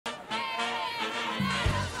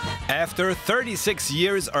After 36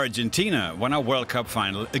 years, Argentina won a World Cup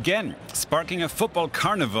final again, sparking a football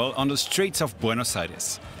carnival on the streets of Buenos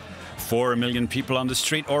Aires. 4 million people on the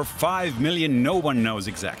street, or 5 million, no one knows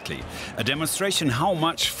exactly. A demonstration how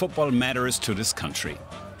much football matters to this country.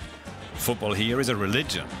 Football here is a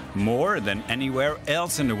religion, more than anywhere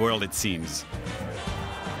else in the world, it seems.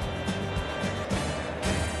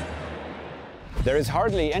 There is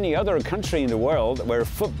hardly any other country in the world where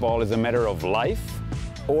football is a matter of life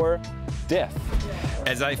or death.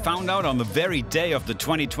 As I found out on the very day of the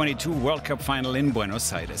 2022 World Cup final in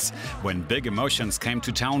Buenos Aires, when big emotions came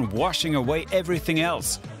to town, washing away everything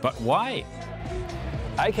else. But why?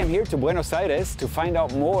 I came here to Buenos Aires to find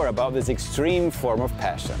out more about this extreme form of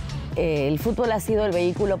passion. El fútbol ha sido el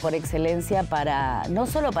vehículo por excelencia para, no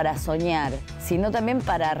solo para soñar, sino también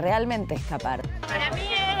para realmente escapar. Para mí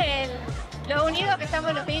es lo unido que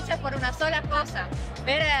estamos los hinchas por una sola cosa,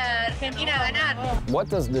 ver a Argentina ganar. What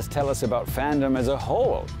does this tell us about fandom as a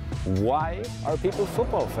whole? Why are people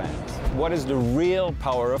football fans? What is the real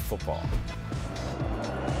power of football?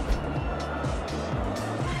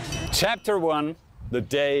 Chapter 1, the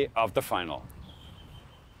day of the final.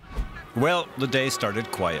 Well, the day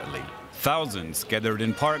started quietly. Thousands gathered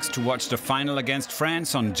in parks to watch the final against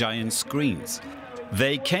France on giant screens.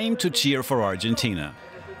 They came to cheer for Argentina.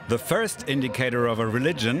 The first indicator of a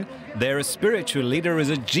religion, their spiritual leader is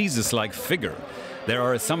a Jesus-like figure. There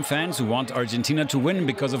are some fans who want Argentina to win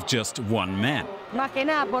because of just one man. Más que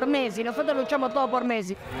nada por Messi, nosotros luchamos todo por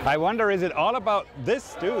Messi. I wonder, is it all about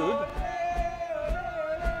this dude?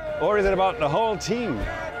 Or is it about the whole team?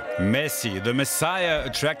 Messi, the Messiah,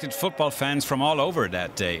 attracted football fans from all over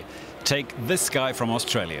that day. Take this guy from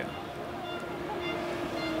Australia.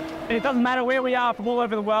 It doesn't matter where we are from all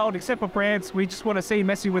over the world, except for France. We just want to see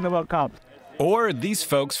Messi win the World Cup. Or these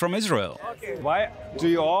folks from Israel. Why do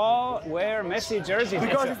you all wear Messi jerseys?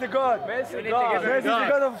 Because it's the God. Messi, God. Messi is the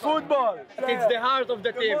God of football. It's the heart of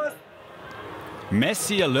the team.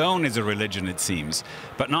 Messi alone is a religion, it seems.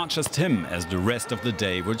 But not just him, as the rest of the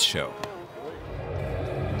day would show.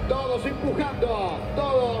 Todos empujando,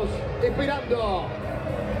 todos esperando.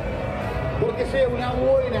 Porque sea una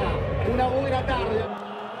buena tarde.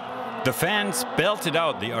 The fans belted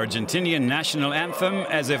out the Argentinian national anthem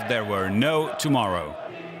as if there were no tomorrow.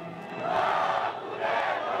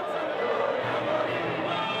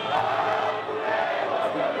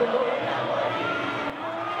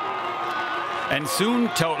 And soon,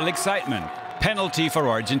 total excitement. Penalty for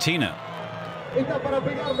Argentina. Está para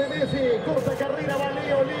pegarle Messi, corta carrera, va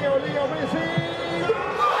Leo, Messi.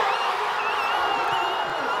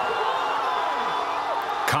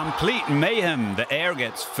 Complete mayhem. The air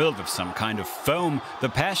gets filled with some kind of foam. The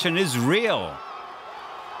passion is real.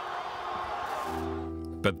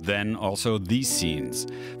 But then also these scenes.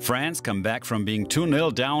 France come back from being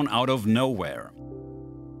 2-0 down out of nowhere.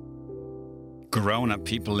 Grown-up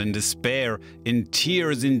people in despair, in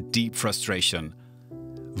tears, in deep frustration.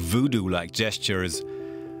 Voodoo-like gestures.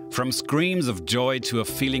 From screams of joy to a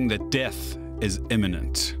feeling that death is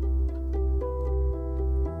imminent.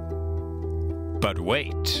 But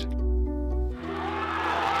wait.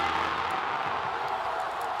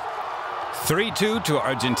 3-2 to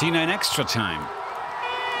Argentina in extra time.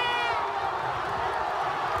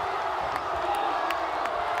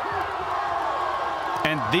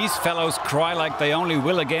 And these fellows cry like they only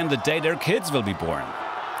will again the day their kids will be born.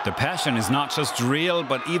 The passion is not just real,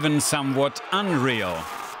 but even somewhat unreal.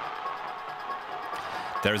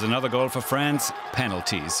 There's another goal for France,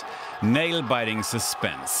 penalties. Nail-biting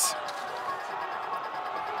suspense.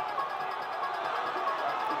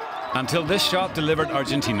 Until this shot delivered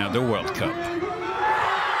Argentina the World Cup.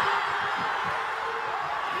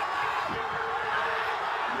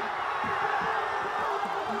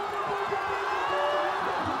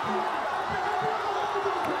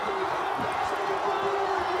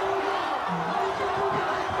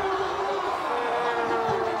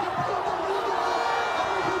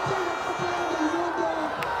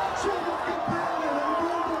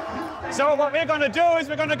 So what we're going to do is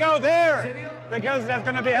we're going to go there, because that's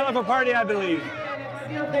going to be a hell of a party, I believe.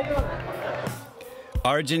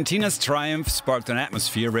 Argentina's triumph sparked an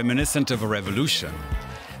atmosphere reminiscent of a revolution.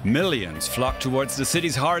 Millions flocked towards the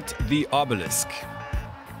city's heart, the obelisk.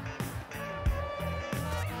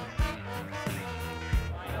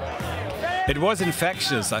 It was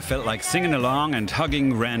infectious. I felt like singing along and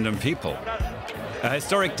hugging random people. A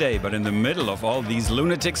historic day, but in the middle of all these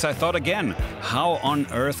lunatics, I thought again, how on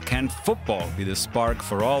earth can football be the spark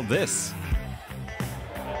for all this?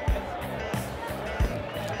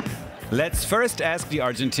 Let's first ask the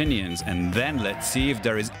Argentinians, and then let's see if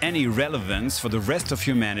there is any relevance for the rest of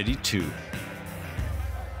humanity too.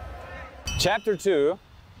 Chapter 2,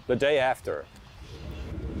 the day after.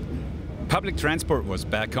 Public transport was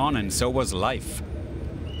back on and so was life.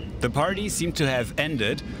 The party seemed to have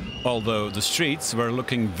ended, although the streets were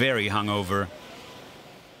looking very hungover.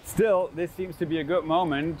 Still, this seems to be a good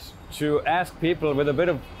moment to ask people with a bit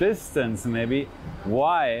of distance maybe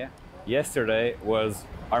why yesterday was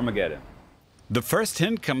Armageddon. The first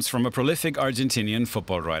hint comes from a prolific Argentinian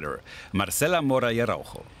football writer, Marcela Mora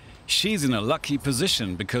Araujo. She's in a lucky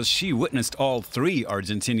position because she witnessed all 3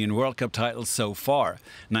 Argentinian World Cup titles so far,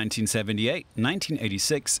 1978,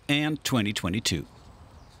 1986 and 2022.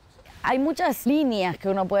 Hay muchas líneas que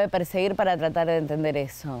uno puede perseguir para tratar de entender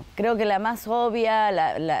eso. Creo que la más obvia,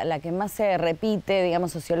 la que más se repite,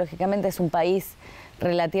 digamos, sociológicamente, es un país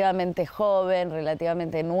relativamente joven,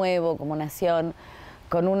 relativamente nuevo como nación,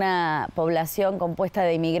 con una población compuesta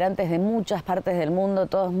de inmigrantes de muchas partes del mundo,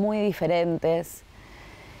 todos muy diferentes,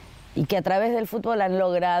 y que a través del fútbol han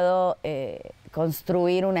logrado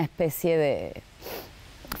construir una especie de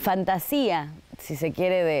fantasía, si se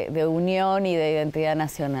quiere, de unión y de identidad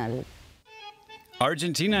nacional.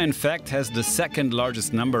 Argentina, in fact, has the second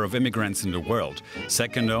largest number of immigrants in the world,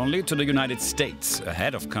 second only to the United States,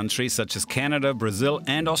 ahead of countries such as Canada, Brazil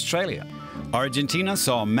and Australia. Argentina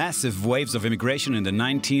saw massive waves of immigration in the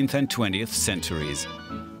 19th and 20th centuries.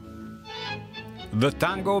 The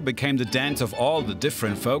tango became the dance of all the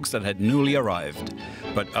different folks that had newly arrived.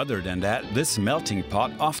 But other than that, this melting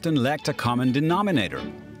pot often lacked a common denominator.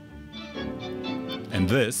 And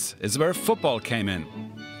this is where football came in,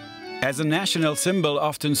 as a national symbol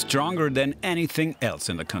often stronger than anything else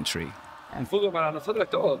in the country. El fútbol para nosotros es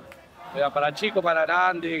todo. Para chicos, para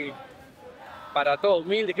grandes, para todo.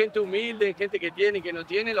 Humilde, gente que tiene y que no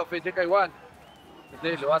tiene, lo festeja igual.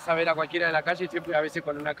 Entonces lo vas a ver a cualquiera de la calle siempre a veces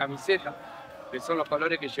con una camiseta, que son los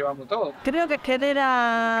colores que llevamos todos. Creo que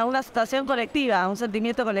genera una situación colectiva, un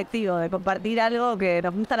sentimiento colectivo de compartir algo que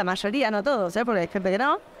nos gusta a la mayoría, no todos, porque hay gente que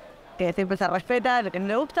no, que siempre se respeta lo que no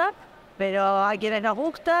le gusta, pero a quienes nos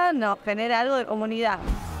gusta nos genera algo de comunidad.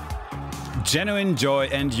 Genuine joy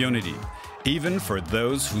and unity, even for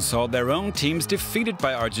those who saw their own teams defeated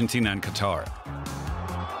by Argentina and Qatar.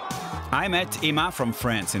 I met Emma from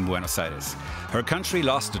France in Buenos Aires. Her country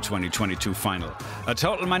lost the 2022 final, a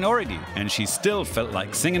total minority, and she still felt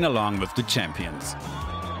like singing along with the champions.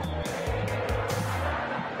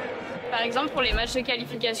 Par exemple, pour les matchs de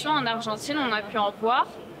qualification en Argentine, on a pu en voir,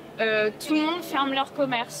 tout le monde ferme leur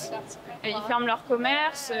commerce. Ils ferment leur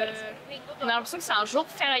commerce. On a l'impression que c'est un jour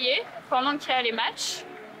férié pendant qu'il y a les matchs.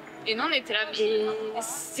 Et nous, on était là, mais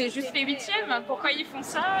c'est juste les 8e, pourquoi ils font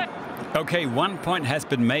ça? Okay, one point has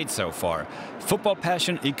been made so far. Football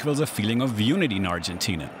passion equals a feeling of unity in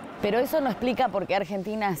Argentina. Pero eso no explica por qué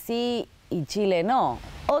Argentina sí y Chile no.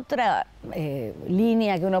 Otra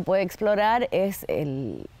línea que uno puede explorar es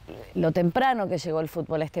lo temprano que llegó el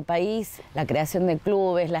fútbol a este país, la creación de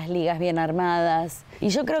clubes, las ligas bien armadas. Y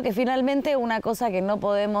yo creo que finalmente una cosa que no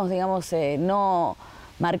podemos, digamos, no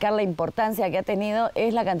marcar la importancia que ha tenido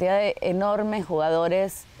es la cantidad de enormes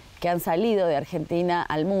jugadores que han salido de Argentina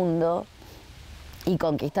al mundo y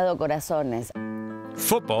conquistado corazones.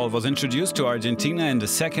 Football was introduced to Argentina in the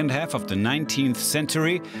second half of the 19th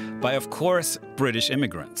century by, of course, British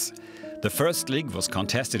immigrants. The first league was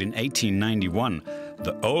contested in 1891,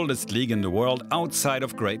 the oldest league in the world outside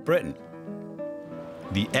of Great Britain.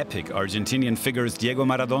 The epic Argentinian figures Diego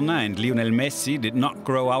Maradona and Lionel Messi did not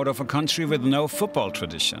grow out of a country with no football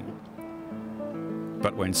tradition.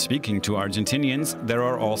 But when speaking to Argentinians, there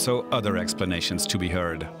are also other explanations to be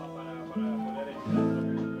heard.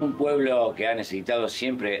 Un pueblo que ha necesitado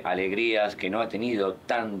siempre alegrías, que no ha tenido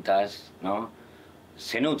tantas, ¿no?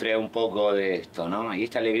 Se nutre un poco de esto, ¿no? Y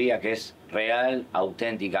esta alegría que es real,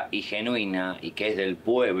 auténtica y genuina y que es del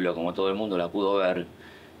pueblo, como todo el mundo la pudo ver,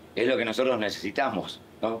 es lo que nosotros necesitamos,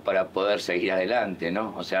 ¿no? Para poder seguir adelante,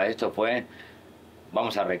 ¿no? O sea, esto fue,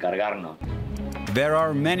 vamos a recargarnos. There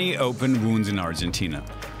are many open wounds in Argentina.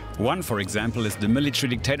 One, for example, is the military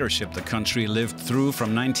dictatorship the country lived through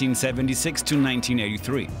from 1976 to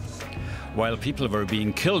 1983. While people were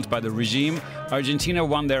being killed by the regime, Argentina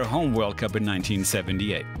won their home World Cup in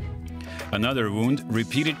 1978. Another wound,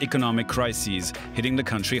 repeated economic crises hitting the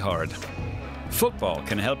country hard. Football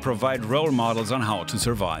can help provide role models on how to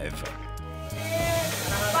survive.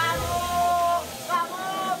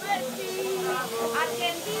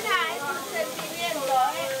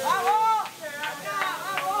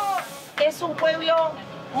 Es un pueblo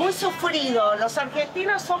muy sufrido, los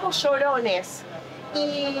argentinos somos llorones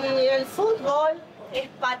y el fútbol es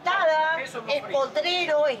patada, es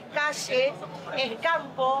potrero, es calle, es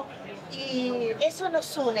campo y eso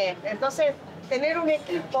nos une. Entonces, tener un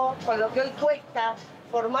equipo con lo que hoy cuesta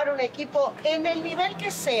formar un equipo en el nivel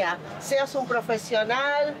que sea, seas un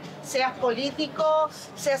profesional, seas político,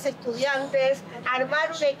 seas estudiantes,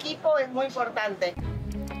 armar un equipo es muy importante.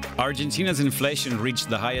 Argentina's inflation reached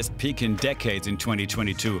the highest peak in decades in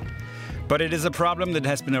 2022. But it is a problem that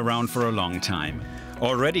has been around for a long time.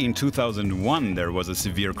 Already in 2001 there was a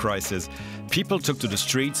severe crisis. People took to the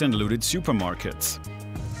streets and looted supermarkets.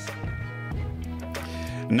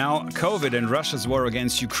 Now, COVID and Russia's war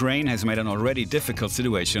against Ukraine has made an already difficult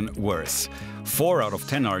situation worse. 4 out of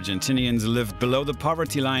 10 Argentinians lived below the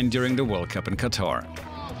poverty line during the World Cup in Qatar.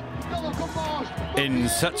 In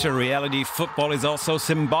such a reality, football is also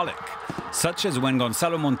symbolic, such as when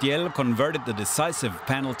Gonzalo Montiel converted the decisive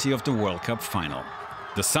penalty of the World Cup final.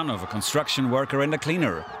 The son of a construction worker and a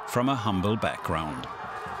cleaner from a humble background.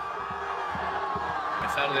 A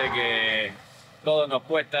pesar de que todo nos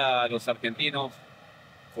cuesta a los argentinos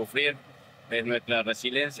sufrir, es nuestra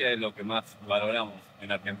resiliencia, es lo que más valoramos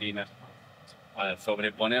en Argentina, al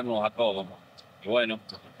sobreponernos a todo. Y bueno,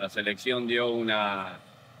 la selección dio una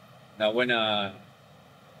buena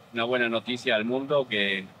noticia al mundo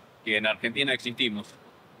que en Argentina existimos,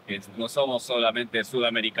 que no somos solamente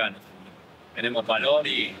sudamericanos, tenemos valor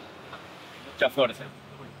y mucha fuerza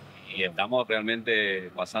y estamos realmente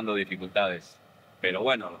pasando dificultades, pero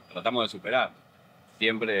bueno, tratamos de superar,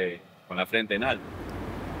 siempre con la frente en alto.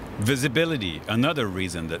 Visibility, another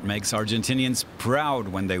reason that makes Argentinians proud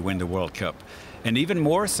when they win the World Cup, and even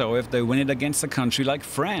more so if they win it against a country like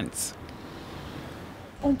France.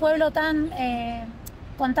 Un pueblo tan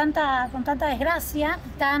con tanta desgracia,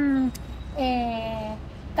 tan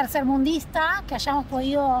tercermundista, que hayamos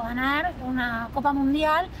podido ganar una Copa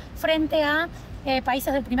Mundial frente a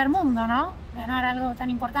países del primer mundo, ¿no? Ganar algo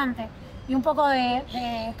tan importante. Y un poco de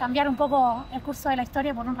cambiar un poco el curso de la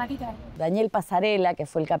historia por un ratito. Daniel Pasarela, que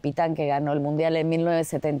fue el capitán que ganó el Mundial en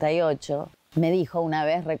 1978, me dijo una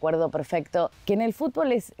vez, recuerdo perfecto, que en el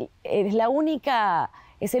fútbol es el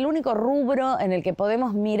único rubro en el que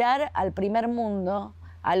podemos mirar al primer mundo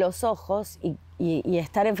a los ojos y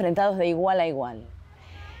estar enfrentados de igual a igual.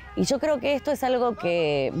 Y yo creo que esto es algo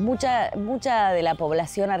que mucha de la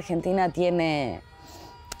población argentina tiene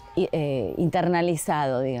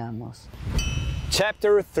internalizado, digamos.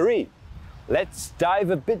 Chapter 3. Let's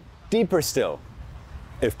dive a bit deeper still,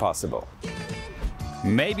 if possible.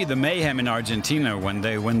 Maybe the mayhem in Argentina when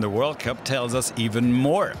they win the World Cup tells us even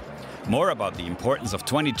more. More about the importance of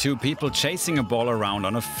 22 people chasing a ball around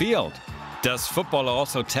on a field. Does football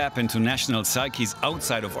also tap into national psyches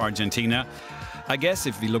outside of Argentina? I guess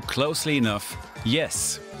if we look closely enough,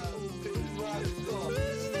 yes.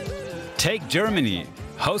 Take Germany,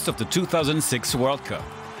 host of the 2006 World Cup,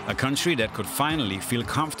 a country that could finally feel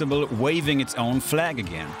comfortable waving its own flag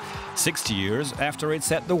again, 60 years after it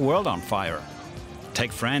set the world on fire.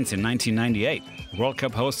 Take France in 1998, World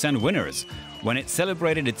Cup hosts and winners, when it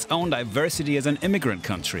celebrated its own diversity as an immigrant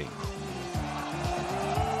country.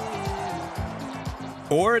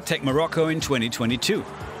 Or take Morocco in 2022,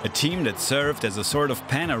 a team that served as a sort of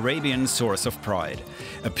pan-Arabian source of pride,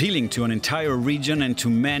 appealing to an entire region and to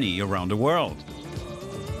many around the world.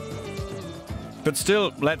 But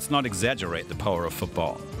still, let's not exaggerate the power of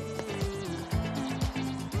football.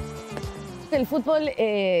 El fútbol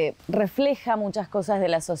refleja muchas cosas de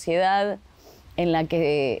la sociedad en la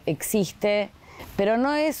que existe, pero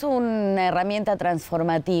no es una herramienta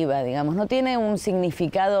transformativa, digamos, no tiene un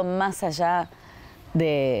significado más allá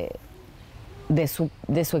de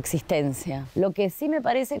su existencia. Lo que sí me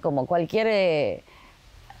parece, como cualquier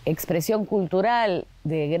expresión cultural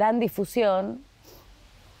de gran difusión,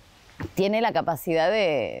 tiene la capacidad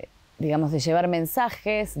de, digamos, de llevar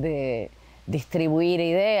mensajes, de distribuir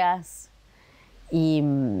ideas y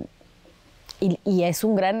es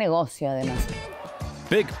un gran negocio además.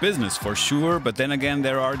 Big business for sure, but then again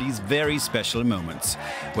there are these very special moments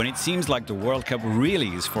when it seems like the World Cup really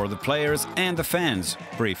is for the players and the fans,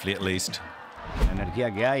 briefly at least. La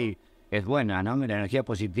energía que hay es buena, ¿no? La energía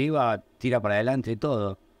positiva tira para adelante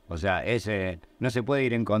todo. O sea, no se puede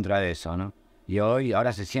ir en contra de eso, ¿no? Y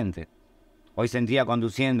ahora se siente. Hoy sentía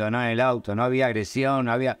conduciendo, ¿no? En el auto, no había agresión,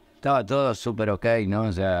 estaba todo súper ok, ¿no?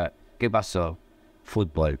 O sea, ¿qué pasó?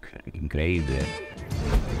 Fútbol, increíble.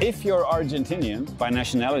 If you're Argentinian by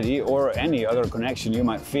nationality or any other connection you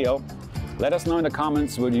might feel, let us know in the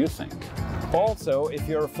comments what you think. Also, if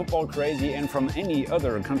you're football crazy and from any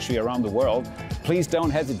other country around the world, please don't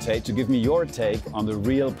hesitate to give me your take on the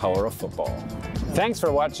real power of football. Thanks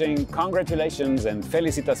for watching, congratulations and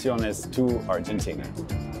felicitaciones to Argentina.